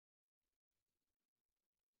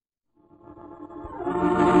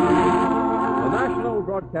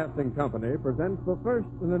Broadcasting Company presents the first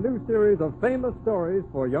in a new series of famous stories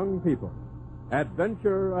for young people,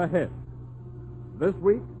 Adventure Ahead. This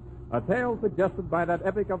week, a tale suggested by that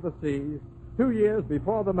epic of the seas, 2 years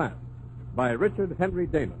before the Mast, by Richard Henry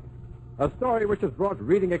Dana, a story which has brought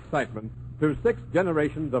reading excitement to 6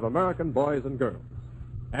 generations of American boys and girls.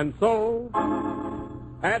 And so,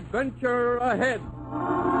 Adventure Ahead!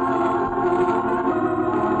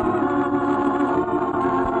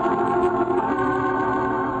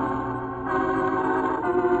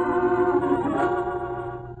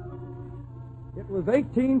 It was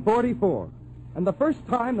 1844, and the first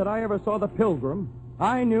time that I ever saw the Pilgrim,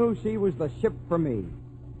 I knew she was the ship for me.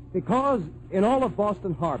 Because in all of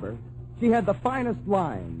Boston Harbor, she had the finest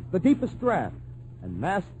lines, the deepest draft, and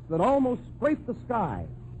masts that almost scraped the sky.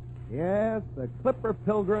 Yes, the Clipper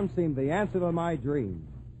Pilgrim seemed the answer to my dreams.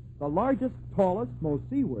 The largest, tallest, most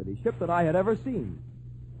seaworthy ship that I had ever seen.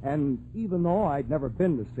 And even though I'd never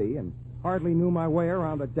been to sea and hardly knew my way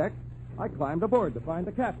around a deck, I climbed aboard to find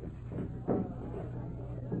the captain.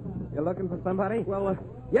 You looking for somebody? Well,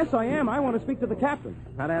 yes, I am. I want to speak to the captain.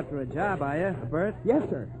 Not after a job, are you? A berth? Yes,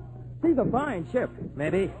 sir. She's a fine ship.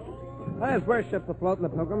 Maybe. There's worse ships afloat in the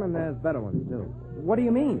Pilgrim, and there's better ones, too. What do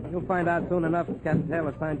you mean? You'll find out soon enough if Captain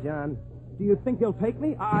Taylor finds you on. Do you think he'll take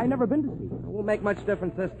me? I never been to sea. It won't make much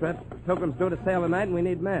difference this trip. Pilgrim's due to sail tonight, and we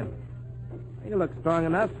need men. You look strong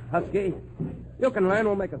enough, husky. You can learn,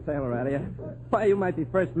 we'll make a sailor out of you. Why, you might be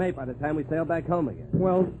first mate by the time we sail back home again.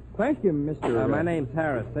 Well, thank you, Mr. My name's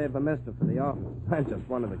Harris. Save the mister for the office. I'm just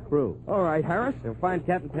one of the crew. All right, Harris. You'll find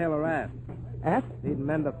Captain Taylor aft. Aft? Needing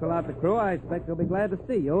men to fill out the crew, I expect he'll be glad to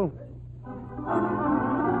see you.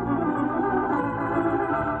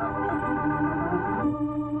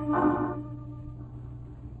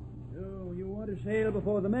 So, you want to sail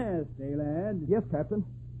before the mast, eh, lad? Yes, Captain.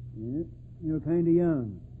 Yeah, you're kind of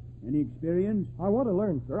young. Any experience? I want to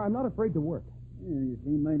learn, sir. I'm not afraid to work. Yeah, you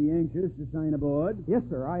seem mighty anxious to sign aboard. Yes,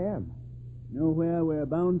 sir, I am. Know where we're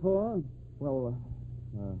bound for? Well,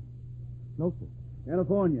 no, sir.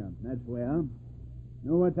 California, that's where.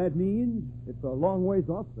 Know what that means? It's a long ways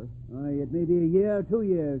off, sir. It may be a year or 2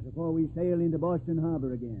 years before we sail into Boston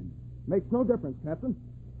Harbor again. Makes no difference, Captain.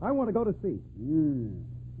 I want to go to sea.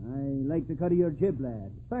 I like the cut of your jib,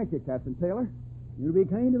 lad. Thank you, Captain Taylor. You'll be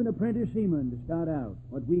kind of an apprentice seaman to start out,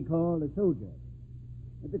 what we call a soldier.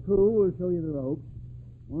 But the crew will show you the ropes.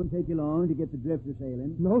 Won't take you long to get the drift of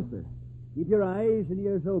sailing. No, sir. Keep your eyes and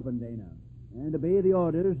ears open, Dana, and obey the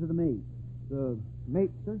orders of the mate. The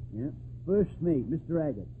mate, sir? Yeah. First mate, Mr.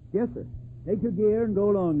 Agate. Yes, sir. Take your gear and go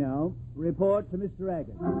along now. Report to Mr.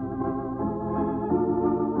 Agate.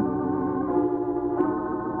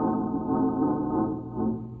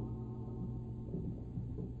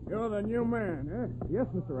 You're the new man, eh? Yes,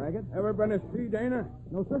 Mr. Agate. Ever been to sea, Dana?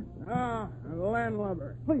 No, sir. Ah, a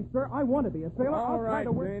landlubber. Please, sir, I want to be a sailor. All I'll try right,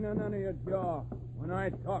 to work. Dana, none of your jaw. When I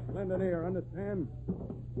talk, lend an ear, understand?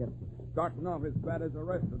 Yes, sir. Starting off as bad as the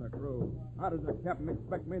rest of the crew. How does the captain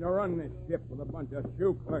expect me to run this ship with a bunch of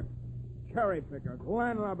shoe clerks, cherry pickers,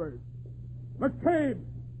 landlubbers? McCabe!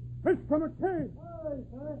 Mr. McCabe! Aye,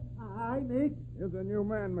 sir. Aye, mate. Here's a new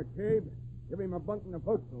man, McCabe. Give him a bunk in the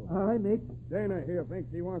forecastle. Aye, mate. Dana here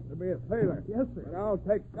thinks he wants to be a sailor. Yes, sir. But I'll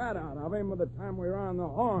take that out of him by the time we're on the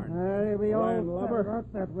horn. Aye, we all Landlubber. started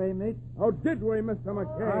out that way, mate. Oh, did we, Mr.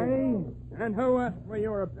 McCabe? Aye. And who asked for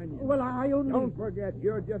your opinion? Well, I only... Don't forget,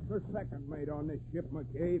 you're just the second mate on this ship,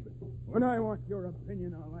 McCabe. When I want your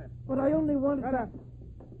opinion, I'll ask. But I only wanted... Shut up.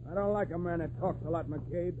 I don't like a man that talks a lot,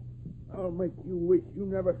 McCabe. I'll make you wish you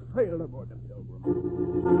never sailed aboard the Pilgrim.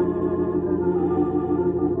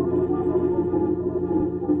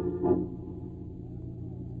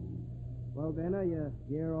 Well, Dana, your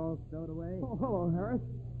gear all stowed away? Oh, hello, Harris.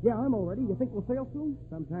 Yeah, I'm all ready. You think we'll sail soon?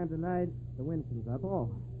 Sometime tonight, the wind comes up. Oh.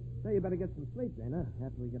 Say, you better get some sleep, Dana.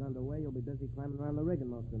 After we get underway, you'll be busy climbing around the rigging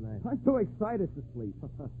most of the night. I'm too excited to sleep.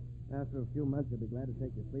 After a few months, you'll be glad to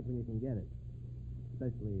take your sleep when you can get it.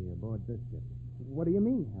 Especially aboard this ship. What do you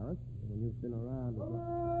mean, Harris? When you've been around...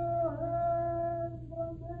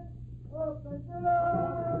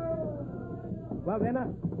 Well,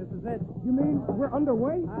 Dana, this is it. You mean we're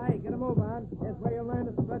underway? Aye, get a move on. Here's where you'll learn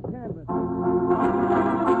to spread canvas.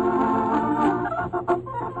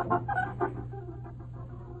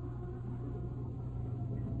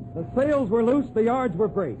 The sails were loose, the yards were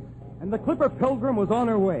braced, and the Clipper Pilgrim was on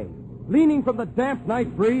her way, leaning from the damp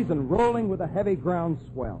night breeze and rolling with a heavy ground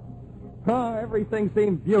swell. Everything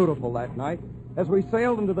seemed beautiful that night as we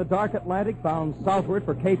sailed into the dark Atlantic, bound southward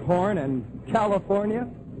for Cape Horn and California.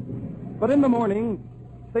 But in the morning,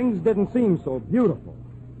 things didn't seem so beautiful.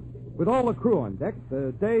 With all the crew on deck,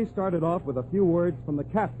 the day started off with a few words from the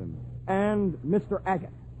captain and Mr. Agate.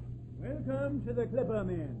 Welcome to the Clipper,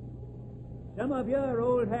 men. Some of you are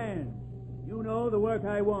old hands. You know the work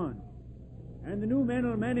I want. And the new men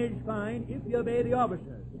will manage fine if you obey the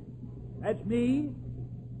officers. That's me,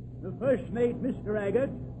 the first mate, Mr. Agate,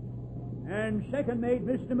 and second mate,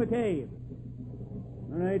 Mr. McCabe.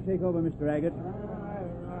 All right, take over, Mr. Agate.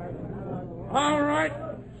 All right.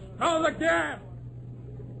 Stow the gas.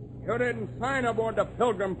 You didn't sign aboard the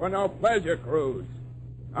Pilgrim for no pleasure cruise.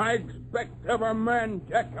 I expect every man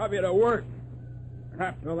jack of you to work. And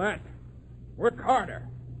after that, work harder.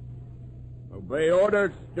 Obey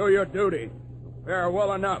orders, do your duty. Fare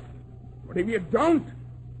well enough. But if you don't,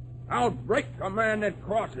 I'll break a man that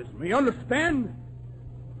crosses me. Understand?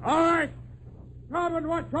 All right. Starboard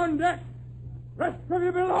watch on deck. Rest of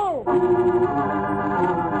you below.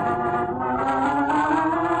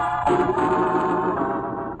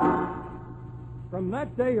 From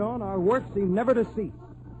that day on, our work seemed never to cease.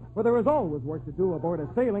 For there was always work to do aboard a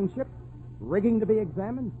sailing ship, rigging to be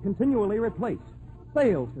examined, continually replaced,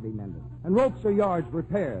 sails to be mended, and ropes or yards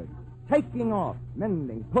repaired, taking off,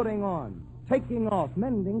 mending, putting on, taking off,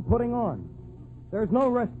 mending, putting on. There's no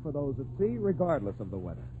rest for those at sea, regardless of the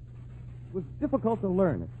weather. It was difficult to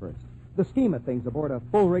learn at first, the scheme of things aboard a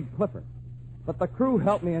full-rig clipper. But the crew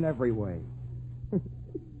helped me in every way.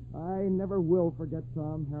 I never will forget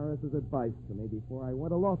Tom Harris's advice to me before I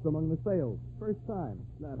went aloft among the sails. First time.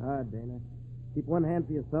 It's not hard, Dana. Keep one hand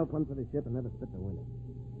for yourself, one for the ship, and never spit the wind.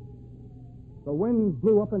 The winds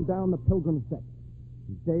blew up and down the Pilgrim's deck.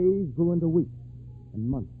 Days grew into weeks and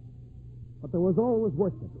months. But there was always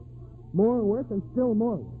work to do. More work and still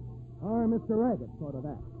more work. Our Mr. Agate saw to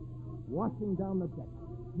that. Washing down the deck,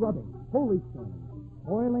 rubbing, holy stoning,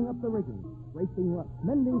 oiling up the rigging, racing rust,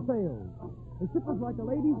 mending sails. The ship was like a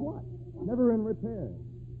lady's watch, never in repair.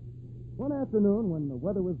 One afternoon, when the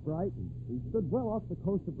weather was bright and we stood well off the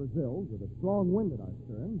coast of Brazil with a strong wind at our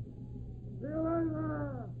stern.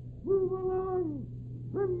 Sailor, move along.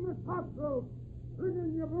 Trim the topsail. Bring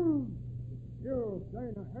in your boom. You,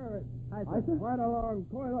 Dana Harris. Aye, sir. Right along.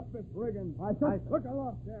 Coil up this rigging. Aye, sir. Look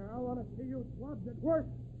aloft there. I want to see you swabs at work.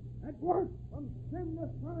 At work. From stem to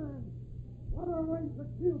stern. Water away the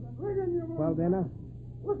shield and rig in your boom. Well, Dana,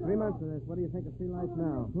 3 months of this. What do you think of sea life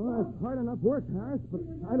now? Well, it's hard enough work, Harris, but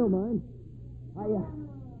I don't mind.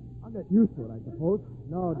 I'll get used to it, I suppose.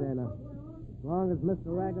 No, Dana. As long as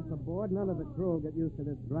Mr. Agate's aboard, none of the crew will get used to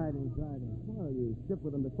this driving. Well, you shipped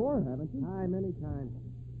with him before, haven't you? Aye, many times.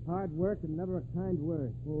 Hard work and never a kind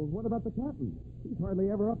word. Well, what about the captain? He's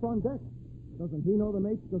hardly ever up on deck. Doesn't he know the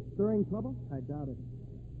mate's just stirring trouble? I doubt it.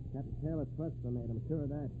 Captain Taylor trusts the mate, I'm sure of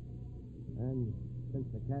that. And since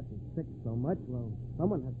the captain's sick so much, well,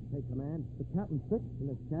 someone has to take command. The captain's sick? In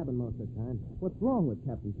his cabin most of the time. What's wrong with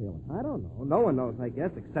Captain Taylor? I don't know. No one knows, I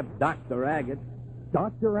guess, except Dr. Agate.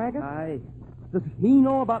 Dr. Agate? Aye. Does he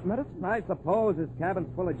know about medicine? I suppose his cabin's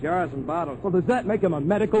full of jars and bottles. Well, does that make him a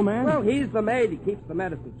medical man? Well, he's the maid. He keeps the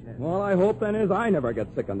medicine chest. Well, I hope then is I never get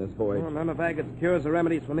sick on this voyage. Well, none of Agate's cures or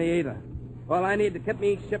remedies for me either. All I need to keep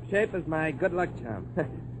me ship-shape is my good luck charm. As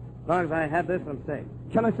long as I have this, I'm safe.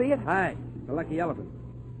 Can I see it? Aye. The lucky elephant.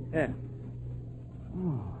 Here.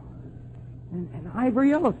 Oh, an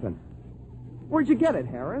ivory elephant. Where'd you get it,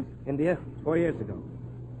 Harris? India, 4 years ago.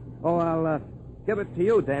 Oh, I'll give it to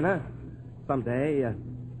you, Dana. Someday,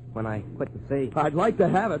 when I quit the sea. I'd like to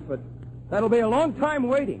have it, but that'll be a long time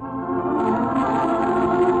waiting.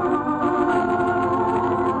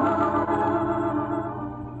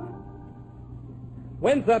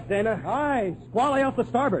 Wind's up, Dana. Aye, squally off the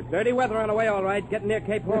starboard. Dirty weather on the way, all right. Getting near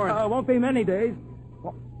Cape Horn. Won't be many days.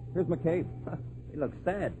 Oh, here's McCabe. He looks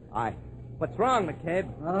sad. Aye. What's wrong, McCabe?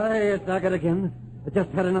 Aye, it's Agate again. I just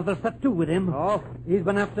had another set to with him. Oh? He's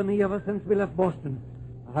been after me ever since we left Boston.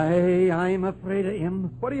 I'm afraid of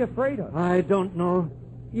him. What are you afraid of? I don't know.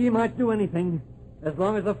 He might do anything. As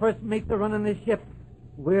long as the first mate's are running this ship,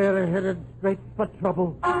 we're headed straight for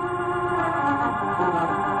trouble.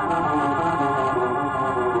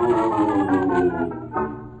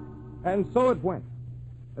 And so it went.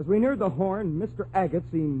 As we neared the Horn, Mr. Agate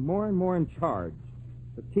seemed more and more in charge,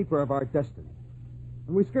 the keeper of our destiny.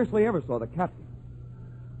 And we scarcely ever saw the captain.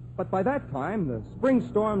 But by that time, the spring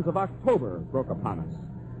storms of October broke upon us.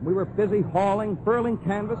 We were busy hauling, furling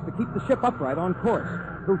canvas to keep the ship upright on course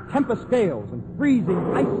through tempest gales and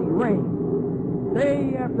freezing, icy rain.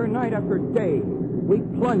 Day after night after day, we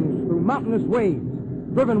plunged through mountainous waves,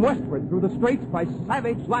 driven westward through the straits by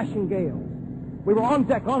savage, lashing gales. We were on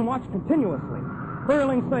deck, on watch continuously,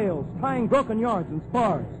 furling sails, tying broken yards and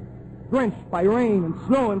spars, drenched by rain and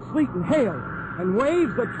snow and sleet and hail, and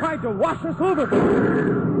waves that tried to wash us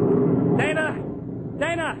overboard. Dana!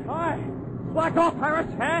 Dana! Aye. Slack off, Harris.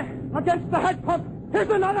 Huh? Against the head pump. Here's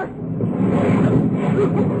another.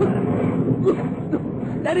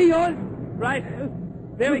 Steady on. Right.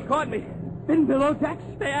 There, he caught me. Spin below decks.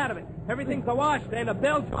 Stay out of it. Everything's awash, and the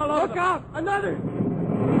bill's all over. Look out! Another.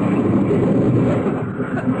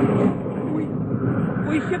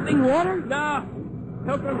 We shifting water? No.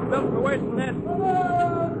 Pilgrim's built for worse than this.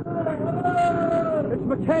 It's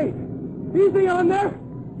McCabe. Easy on there.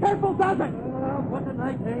 Careful, does it? What a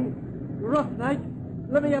night, eh? Rough night.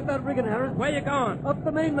 Let me up that rigging, Harris. Where you going? Up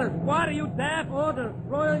the mainmast. What are you, daft? Order.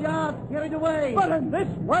 Royal Yard. Carried away. But in this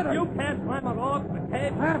weather. You can't climb a log,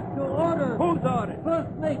 McCabe. Have to order. Who's ordered?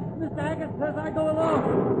 First mate, Mr. Haggett says I go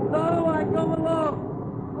along. So I go along.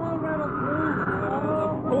 All right,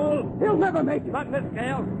 Fool. He'll never make it. Not this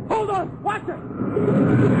gale. Hold on. Watch it.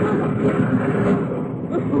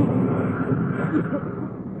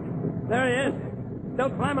 There he is. Still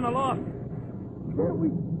climbing aloft.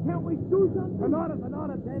 Can't we do something? An order,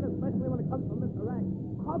 Dana, especially when it comes from Mr. Rack.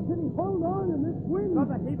 How can he hold on in this wind? There's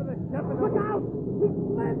a heap of this ship. Look out! He's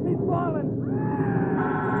slanted. He's falling.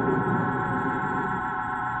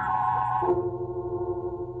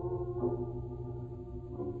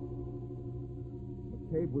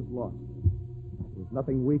 McCabe was lost. There was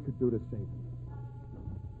nothing we could do to save him.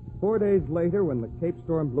 4 days later, when the Cape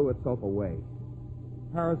Storm blew itself away,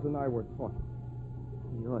 Harris and I were talking.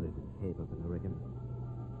 He ordered McCabe up in the rigging.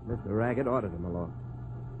 Mr. Raggett ordered him aloft.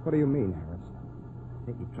 What do you mean, Harris? I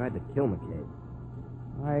think he tried to kill McCabe.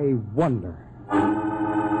 I wonder.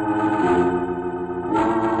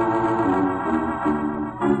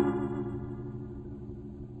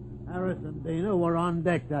 Harris and Dana were on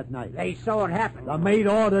deck that night. They saw it happen. The mate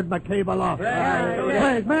ordered McCabe aloft.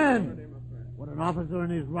 Hey, man! Would an officer in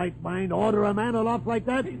his right mind order a man aloft like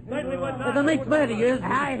that? Certainly would not. The mate's mad, he is.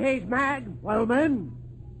 Aye, he's mad. Well, men,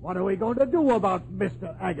 what are we going to do about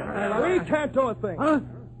Mr. Agate? We can't do a thing. Huh?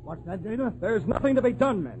 What's that, Dana? There's nothing to be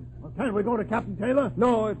done, men. Well, can't we go to Captain Taylor?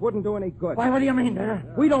 No, it wouldn't do any good. Why, what do you mean, Dana?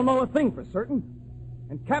 We don't know a thing for certain.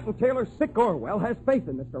 And Captain Taylor, sick or well, has faith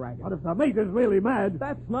in Mr. Raggett. What if the mate is really mad?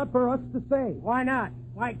 That's not for us to say. Why not?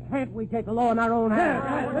 Why can't we take the law in our own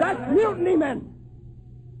hands? That's mutiny, men.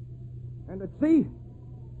 And at sea,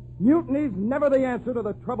 mutiny's never the answer to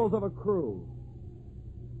the troubles of a crew.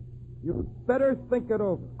 You'd better think it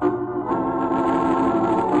over.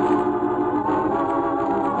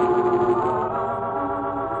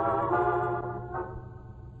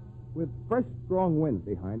 With fresh, strong winds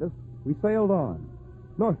behind us, we sailed on,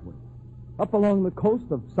 northward, up along the coast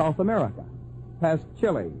of South America, past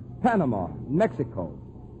Chile, Panama, Mexico,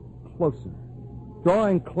 closer,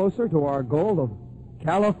 drawing closer to our goal of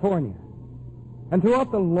California. And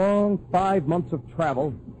throughout the long 5 months of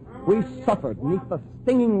travel, we suffered beneath the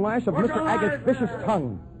stinging lash of Mr. Agate's vicious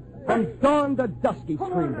tongue. From dawn to dusk, he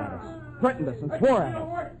screamed at us, threatened us, and swore at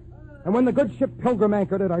us. And when the good ship Pilgrim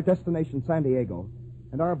anchored at our destination, San Diego,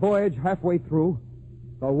 and our voyage halfway through,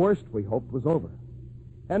 the worst, we hoped, was over.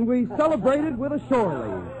 And we celebrated with a shore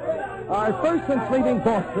leave. Our first since leaving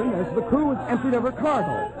Boston, as the crew was emptied of her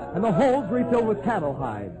cargo, and the holds refilled with cattle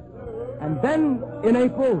hides. And then, in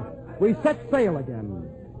April, we set sail again,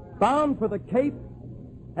 bound for the Cape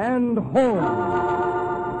and home.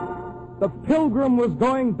 The Pilgrim was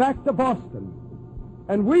going back to Boston,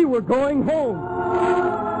 and we were going home.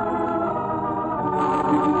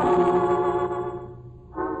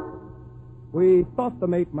 We thought the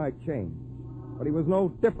mate might change, but he was no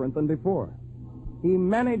different than before. He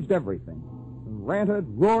managed everything, and ranted,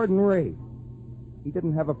 roared, and raved. He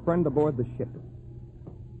didn't have a friend aboard the ship.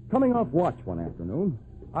 Coming off watch one afternoon,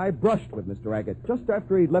 I brushed with Mr. Agate just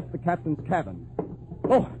after he'd left the captain's cabin.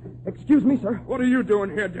 Oh, excuse me, sir. What are you doing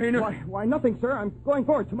here, Dana? Why, nothing, sir. I'm going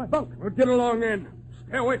forward to my bunk. Well, get along in.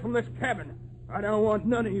 Stay away from this cabin. I don't want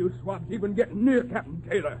none of you swabs even getting near Captain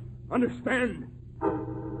Taylor. Understand?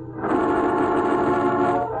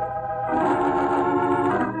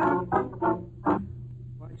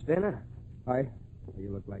 Watch, Dana. Hi.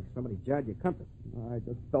 You look like somebody jarred your compass. I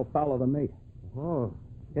just fell foul of the mate. Oh,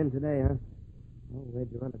 in today, huh? Oh,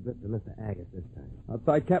 where'd you run adrift to Mr. Agate this time?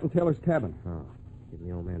 Outside Captain Taylor's cabin. Oh, giving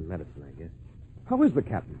the old man medicine, I guess. How is the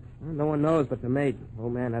captain? Well, no one knows but the mate.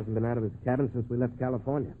 Old man hasn't been out of his cabin since we left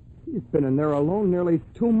California. He's been in there alone nearly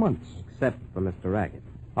 2 months. Except for Mr. Agate.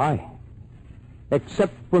 Aye.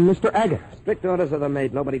 Except for Mr. Agate. Strict orders of the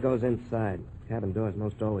mate. Nobody goes inside. Cabin door's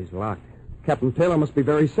most always locked. Captain Taylor must be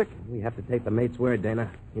very sick. We have to take the mate's word, Dana.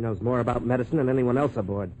 He knows more about medicine than anyone else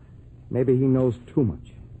aboard. Maybe he knows too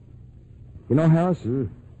much. You know, Harris,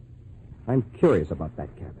 I'm curious about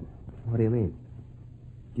that cabin. What do you mean?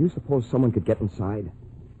 Do you suppose someone could get inside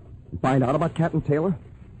and find out about Captain Taylor?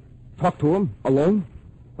 Talk to him alone?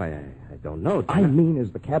 Why, I don't know. I mean,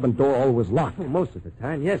 is the cabin door always locked? Well, most of the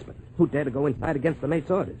time, yes, but who dare to go inside against the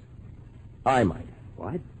mate's orders? I might.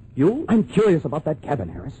 What? You? I'm curious about that cabin,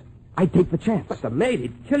 Harris. I'd take the chance. But the mate,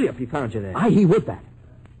 he'd kill you if he found you there. He would that.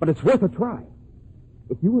 But it's worth a try.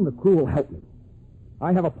 If you and the crew will help me,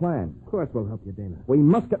 I have a plan. Of course we'll help you, Dana. We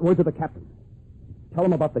must get word to the captain. Tell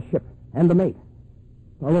him about the ship and the mate.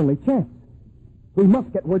 It's our only chance. We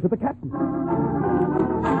must get word to the captain.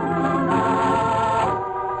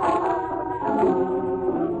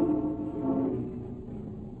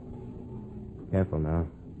 Careful now.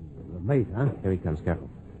 The mate, huh? Here he comes, careful.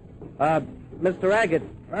 Mr. Agate.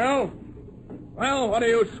 Well, what do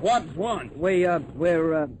you swabs want?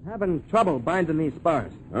 We're having trouble binding these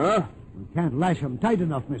spars. Huh? We can't lash them tight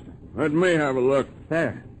enough, mister. Let me have a look.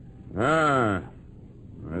 There. Well,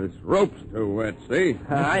 this rope's too wet, see?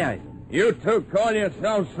 Aye. You two call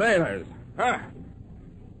yourselves sailors. Huh?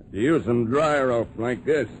 If you use some dry rope like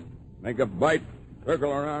this, make a bight,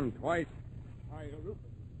 circle around twice, tie a loop.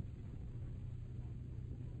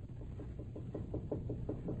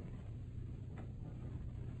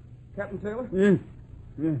 Captain Taylor?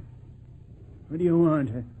 Yeah. What do you want?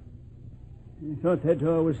 I thought that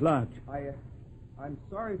door was locked. I'm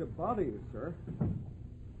sorry to bother you, sir,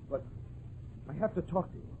 but I have to talk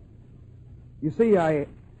to you. You see,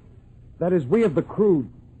 that is, we of the crew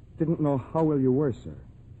didn't know how ill you were, sir.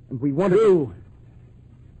 And we wanted... Crew?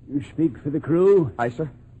 You speak for the crew? Aye, sir.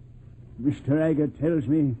 Mr. Agate tells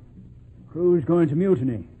me the crew's going to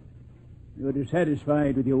mutiny. You're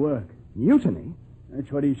dissatisfied with your work. Mutiny?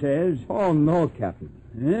 That's what he says. Oh, no, Captain.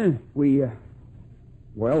 Eh?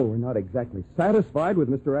 Well, we're not exactly satisfied with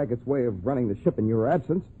Mr. Agate's way of running the ship in your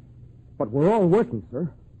absence. But we're all working, sir.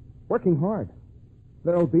 Working hard.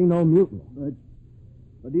 There'll be no mutiny.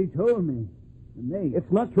 But he told me. The mate.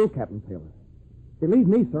 It's not true, Captain Taylor. Believe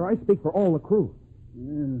me, sir, I speak for all the crew.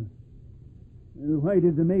 Well, why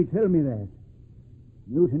did the mate tell me that?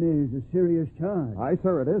 Mutiny is a serious charge. Aye,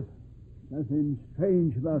 sir, it is. Nothing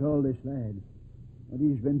strange about all this, lad. What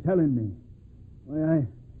he's been telling me. Why,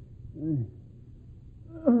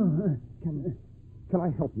 Can I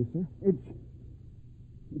help you, sir?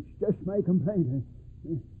 It's just my complaint.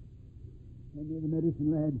 Hand me the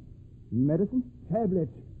medicine, lad. Medicine?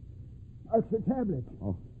 Tablets. Ulcer tablets.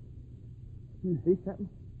 Oh. See, Captain?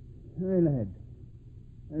 Hey, lad.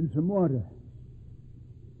 And some water.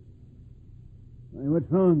 Why,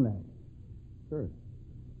 what's wrong, lad? Sir.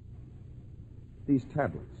 These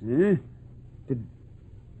tablets. Eh?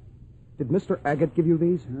 Did Mr. Agate give you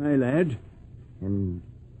these? Aye, lad. And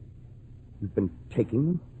you've been taking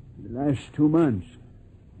them? The last 2 months.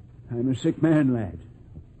 I'm a sick man, lad.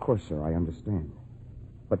 Of course, sir, I understand.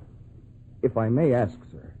 But if I may ask,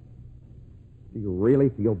 sir, do you really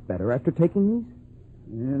feel better after taking these?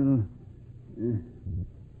 Well,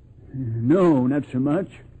 no, not so much.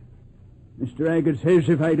 Mr. Agate says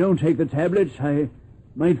if I don't take the tablets, I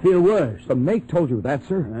might feel worse. The mate told you that,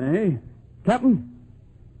 sir. Aye? Captain,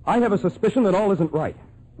 I have a suspicion that all isn't right.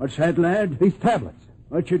 What's that, lad? These tablets.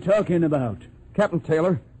 What you talking about? Captain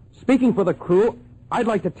Taylor, speaking for the crew, I'd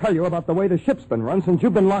like to tell you about the way the ship's been run since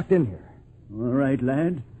you've been locked in here. All right,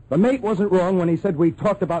 lad. The mate wasn't wrong when he said we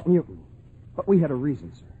talked about mutiny. But we had a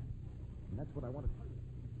reason, sir. And that's what I want to tell you.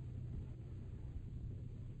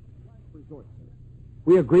 Last resort, sir.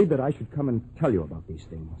 We agreed that I should come and tell you about these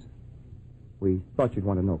things. We thought you'd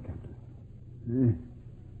want to know, Captain.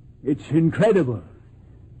 It's incredible.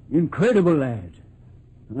 Incredible, lad.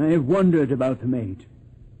 I've wondered about the mate,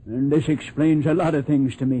 and this explains a lot of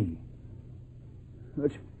things to me.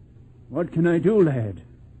 But what can I do, lad?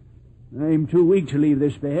 I'm too weak to leave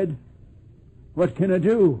this bed. What can I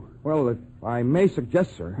do? Well, if I may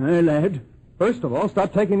suggest, sir. Aye, lad. First of all,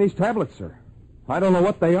 stop taking these tablets, sir. I don't know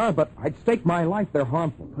what they are, but I'd stake my life they're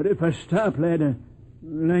harmful. But if I stop, lad, I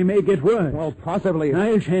may get worse. Well, possibly...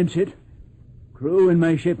 I'll chance it. Crew and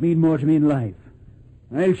my ship mean more to me in life.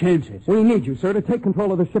 I'll chance it. We need you, sir, to take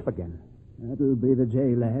control of the ship again. That'll be the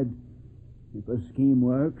day, lad. If a scheme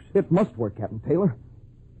works. It must work, Captain Taylor.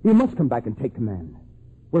 You must come back and take command.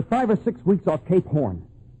 We're 5 or 6 weeks off Cape Horn.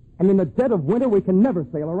 And in the dead of winter, we can never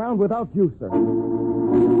sail around without you, sir.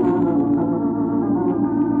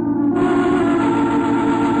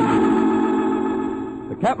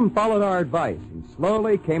 The captain followed our advice and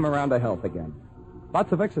slowly came around to health again.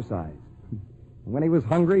 Lots of exercise. And when he was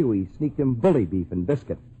hungry, we sneaked him bully beef and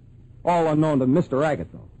biscuit. All unknown to Mr.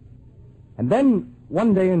 Agate, though. And then,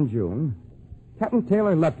 one day in June, Captain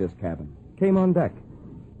Taylor left his cabin, came on deck,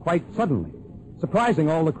 quite suddenly, surprising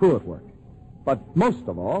all the crew at work. But most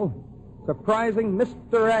of all, surprising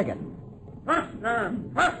Mr. Agate.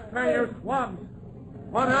 Faster, you swabs!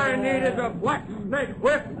 What I need is a black snake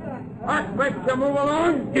whip. I expect you move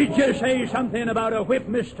along. Did you say something about a whip,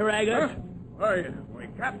 Mr. Agate? Why,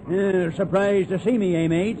 Captain. Surprised to see me, eh,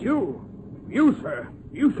 mate? You, sir.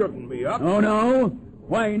 You shouldn't be up. Oh, no?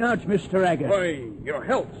 Why not, Mr. Agate? Why, your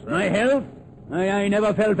health, sir. My health? I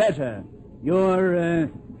never felt better. Your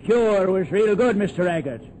cure was real good, Mr.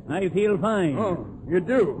 Agate. I feel fine. Oh, you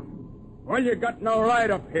do? Well, you got no right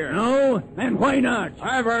up here. No? And why not?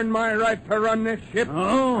 I've earned my right to run this ship.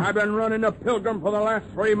 Oh? I've been running the Pilgrim for the last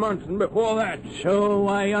 3 months, and before that. So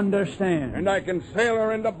I understand. And I can sail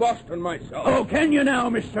her into Boston myself. Oh, can you now,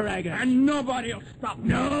 Mr. Agate? And nobody'll stop me.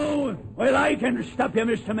 No? Well, I can stop you,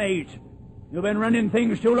 Mr. Mate. You've been running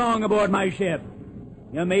things too long aboard my ship.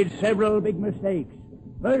 You made several big mistakes.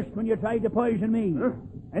 First, when you tried to poison me. Huh?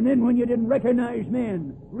 And then when you didn't recognize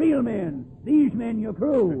men, real men, these men, your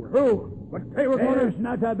crew. Crew? But they were There's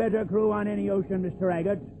not a better crew on any ocean, Mr.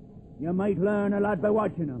 Agate. You might learn a lot by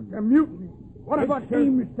watching them. A mutiny. What about It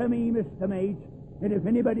seems to me, Mr. Mate, that if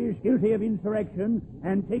anybody is guilty of insurrection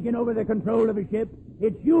and taking over the control of a ship,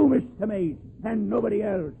 it's you, Mr. Mate, and nobody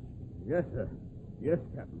else. Yes, sir. Yes,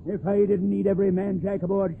 Captain. If I didn't need every man jack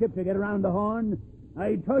aboard ship to get around the horn,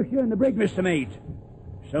 I'd toss you in the brig, Mr. Mate.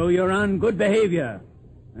 So you're on good behavior.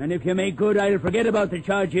 And if you make good, I'll forget about the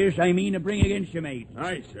charges I mean to bring against you, mate.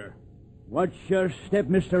 Aye, sir. Watch your step,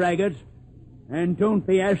 Mr. Agate. And don't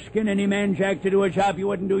be asking any man jack to do a job you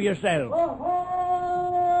wouldn't do yourself.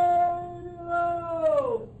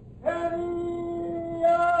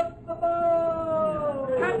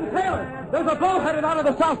 Captain Taylor, there's a boat headed out of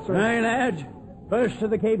the south, sir. Aye, lads. First to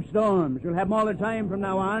the Cape Storms. You'll have them all the time from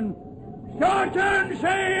now on. Shorten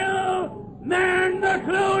sail! Man the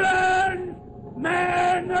clewlands!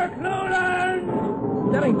 Man the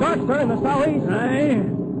clewlands! Getting dark, sir, in the southeast. Aye.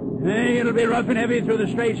 Aye, it'll be rough and heavy through the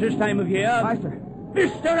straits this time of year. Aye, sir.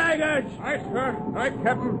 Mr. Agate! Aye, sir. Aye,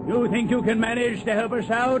 Captain. You think you can manage to help us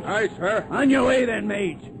out? Aye, sir. On your way then,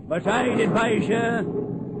 mate. But I'd advise you,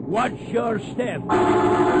 watch your step.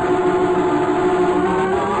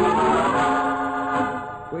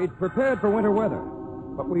 We'd prepared for winter weather,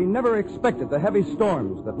 but we never expected the heavy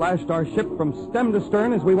storms that lashed our ship from stem to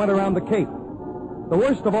stern as we went around the Cape. The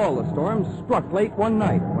worst of all the storms struck late one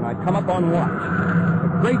night when I'd come up on watch. The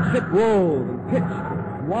great ship rolled and pitched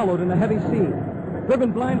and wallowed in the heavy sea,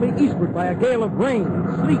 driven blindly eastward by a gale of rain,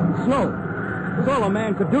 sleet, and snow. It was all a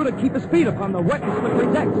man could do to keep his feet upon the wet and slippery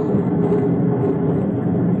decks.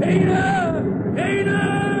 Dana!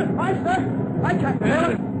 Dana! Aye, sir. Aye, Captain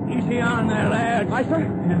Taylor. Easy on there, lads. Aye, sir.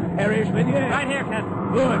 Harry's with you? Right here,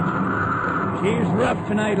 Captain. Good. She's rough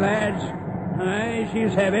tonight, lads. Aye,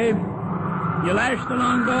 she's heavy. You lashed the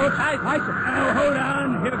longboat? Aye, sir. Now, hold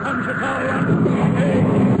on. Here comes the tall one.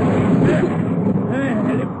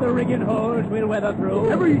 Lift the rigging hose. We'll weather through.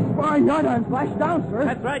 Every spar yardarm flashed down, sir.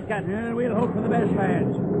 That's right, Captain. We'll hope for the best,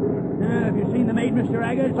 lads. Have you seen the mate, Mr.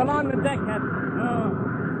 Agate? It's along the deck, Captain.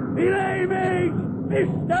 Oh. Belay, mate!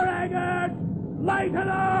 Mr. Agate! Light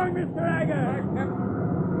along, Mr. Agate! Go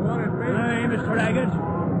on it, mate. Aye, Mr. Agate.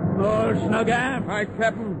 All snug aft. Aye,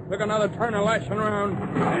 Captain. Took another turn of lashing around.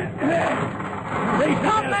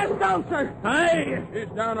 Stop that down, sir! Aye! She's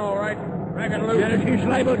down all right. Dragging loose. Yeah, she's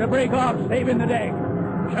liable to break off, saving the deck.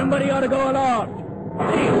 Somebody ought to go aloft.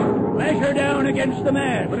 Please, lash her down against the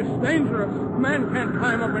mast. But it's dangerous. A man can't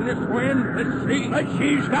climb up in this wind, this sea. But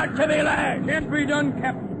she's got to be lashed. Can't be done,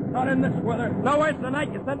 Captain. Not in this weather. No worse than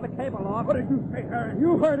night you sent the cable off. What did you say, Harry?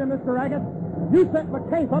 You heard him, Mr. Agate. You sent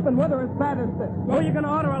McCabe up in weather as bad as this. Oh, you're going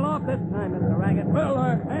to order aloft this time, Mr. Raggett. Well,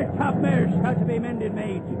 that topmare's got to be mended,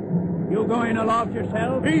 mate. You going aloft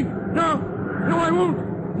yourself? Me? No. No, I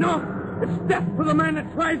won't. No. It's death for the man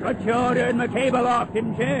that tries it. But you ordered McCabe aloft,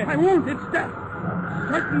 didn't you? I won't. It's death.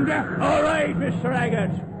 Certain death. All right, Mr.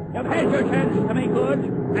 Agate. You've had your chance to make good,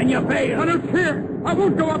 and you failed. I don't care. I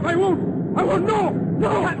won't go up. I won't. I won't. No.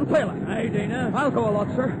 No. Captain Taylor. Aye, Dana. I'll go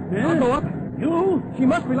aloft, sir. Yeah? I'll go up. You? She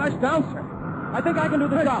must be lashed down, sir. I think I can do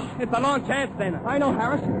the job. It's a long chance, Dana. I know,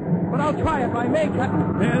 Harris, but I'll try if I may,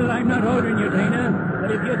 Captain. Well, I'm not ordering you, Dana.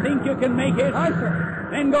 But if you think you can make it... Aye, sir.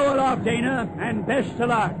 Then go aloft, Dana, and best of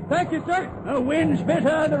luck. Thank you, sir. The wind's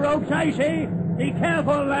bitter, the rope's icy. Be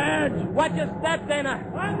careful, lads. Watch your step, Dana.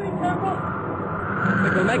 I'll be careful.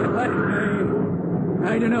 Think we'll make it, bud?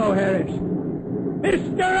 I don't know, Harris.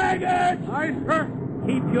 Mr. Agate! Aye, sir.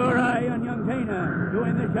 Keep your eye on young Dana,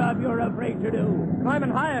 doing the job you're afraid to do.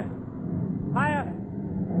 Climbing higher. Higher.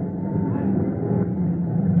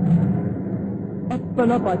 Up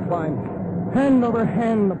and up I climbed, hand over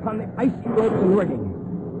hand upon the icy ropes and rigging.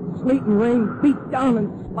 Sleet and rain beat down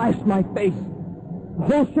and splashed my face. The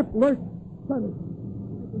whole ship lurched, suddenly.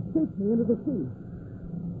 It shaped me into the sea.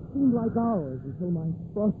 seemed like hours until my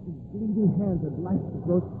frosted, bleeding hands had lashed the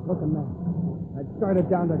rope toward the mast. I'd started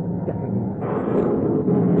down the deck again.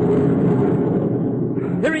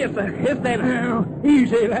 Here he is, sir. Here's Dana.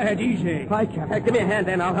 Easy, lad, easy. Hi, Captain. Give me a hand,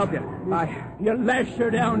 Dana. I'll help you. You lashed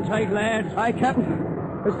her down tight, lad. Hi, Captain.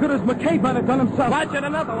 As good as McCabe might have done himself. Watch it,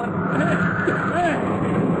 another one.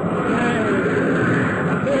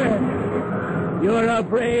 You're a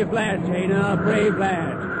brave lad, Dana, a brave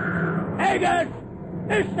lad. Haggart!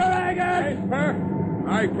 Mr. Haggart! Yes, sir.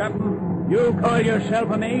 Aye, Captain. You call yourself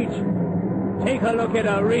a mate? Take a look at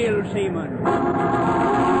a real seaman.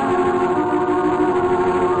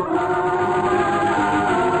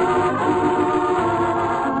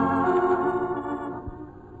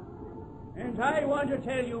 And I want to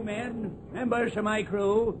tell you, men, members of my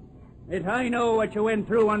crew, that I know what you went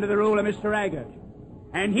through under the rule of Mr. Haggart.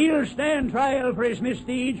 And he'll stand trial for his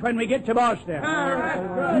misdeeds when we get to Boston.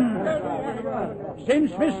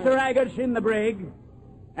 Since Mr. Haggart's in the brig,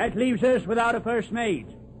 that leaves us without a first mate.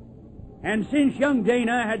 And since young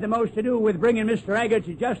Dana had the most to do with bringing Mr. Haggart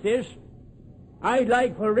to justice, I'd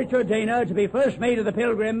like for Richard Dana to be first mate of the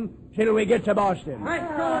Pilgrim till we get to Boston.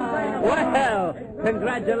 Well,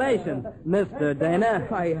 congratulations, Mr. Dana.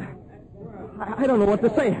 I don't know what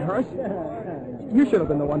to say, Harris. You should have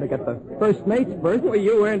been the one to get the first mate's berth. Well,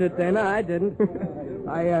 you earned it, Dana. I didn't.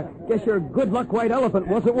 I guess your good luck white elephant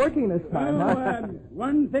wasn't working this time, huh?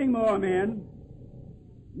 One thing more, man.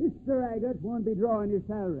 Mr. Haggart won't be drawing his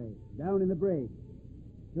salary down in the brig.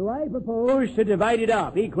 So I propose to divide it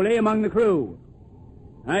up equally among the crew.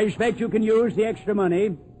 I expect you can use the extra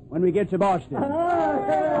money when we get to Boston.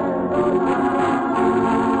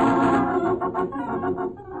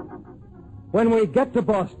 When we get to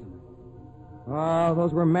Boston. Ah,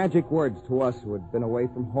 those were magic words to us who had been away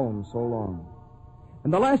from home so long.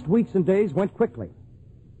 And the last weeks and days went quickly.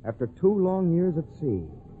 After 2 long years at sea.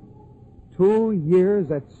 2 years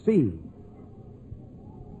at sea.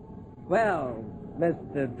 Well,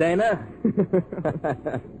 Mr. Dana.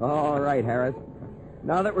 All right, Harris.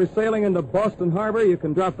 Now that we're sailing into Boston Harbor, you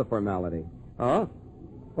can drop the formality. Oh?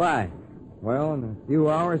 Why? Well, in a few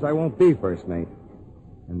hours, I won't be first mate.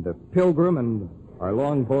 And the Pilgrim and our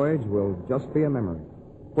long voyage will just be a memory.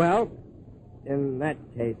 Well, in that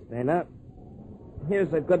case, Dana,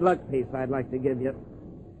 here's a good luck piece I'd like to give you.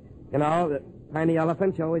 You know, the tiny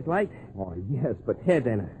elephant you always liked? Oh, yes, but... Here,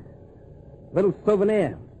 Dana. Little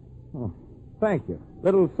souvenir. Oh, thank you.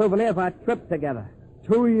 Little souvenir of our trip together.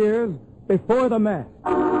 2 years before the mast.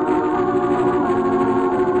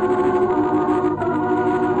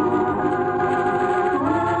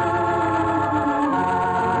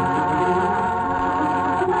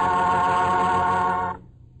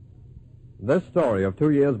 This story of 2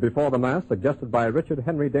 years before the mast, suggested by Richard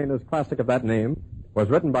Henry Dana's classic of that name, was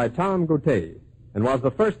written by Tom Goutet and was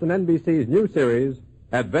the first in NBC's new series,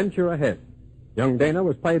 Adventure Ahead. Young Dana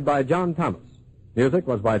was played by John Thomas. Music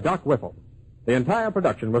was by Doc Whipple. The entire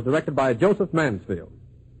production was directed by Joseph Mansfield.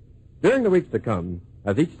 During the weeks to come,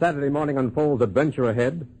 as each Saturday morning unfolds Adventure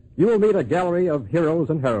Ahead, you will meet a gallery of heroes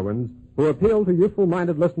and heroines who appeal to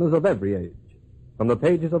youthful-minded listeners of every age. From the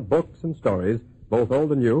pages of books and stories, both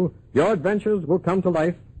old and new, your adventures will come to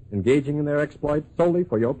life, engaging in their exploits solely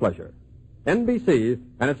for your pleasure. NBC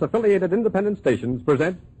and its affiliated independent stations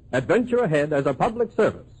present Adventure Ahead as a public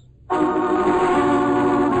service.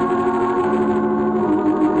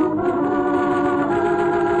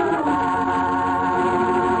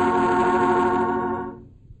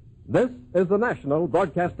 This is the National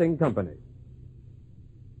Broadcasting Company.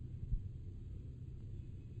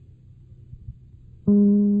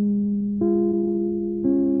 Mm-hmm.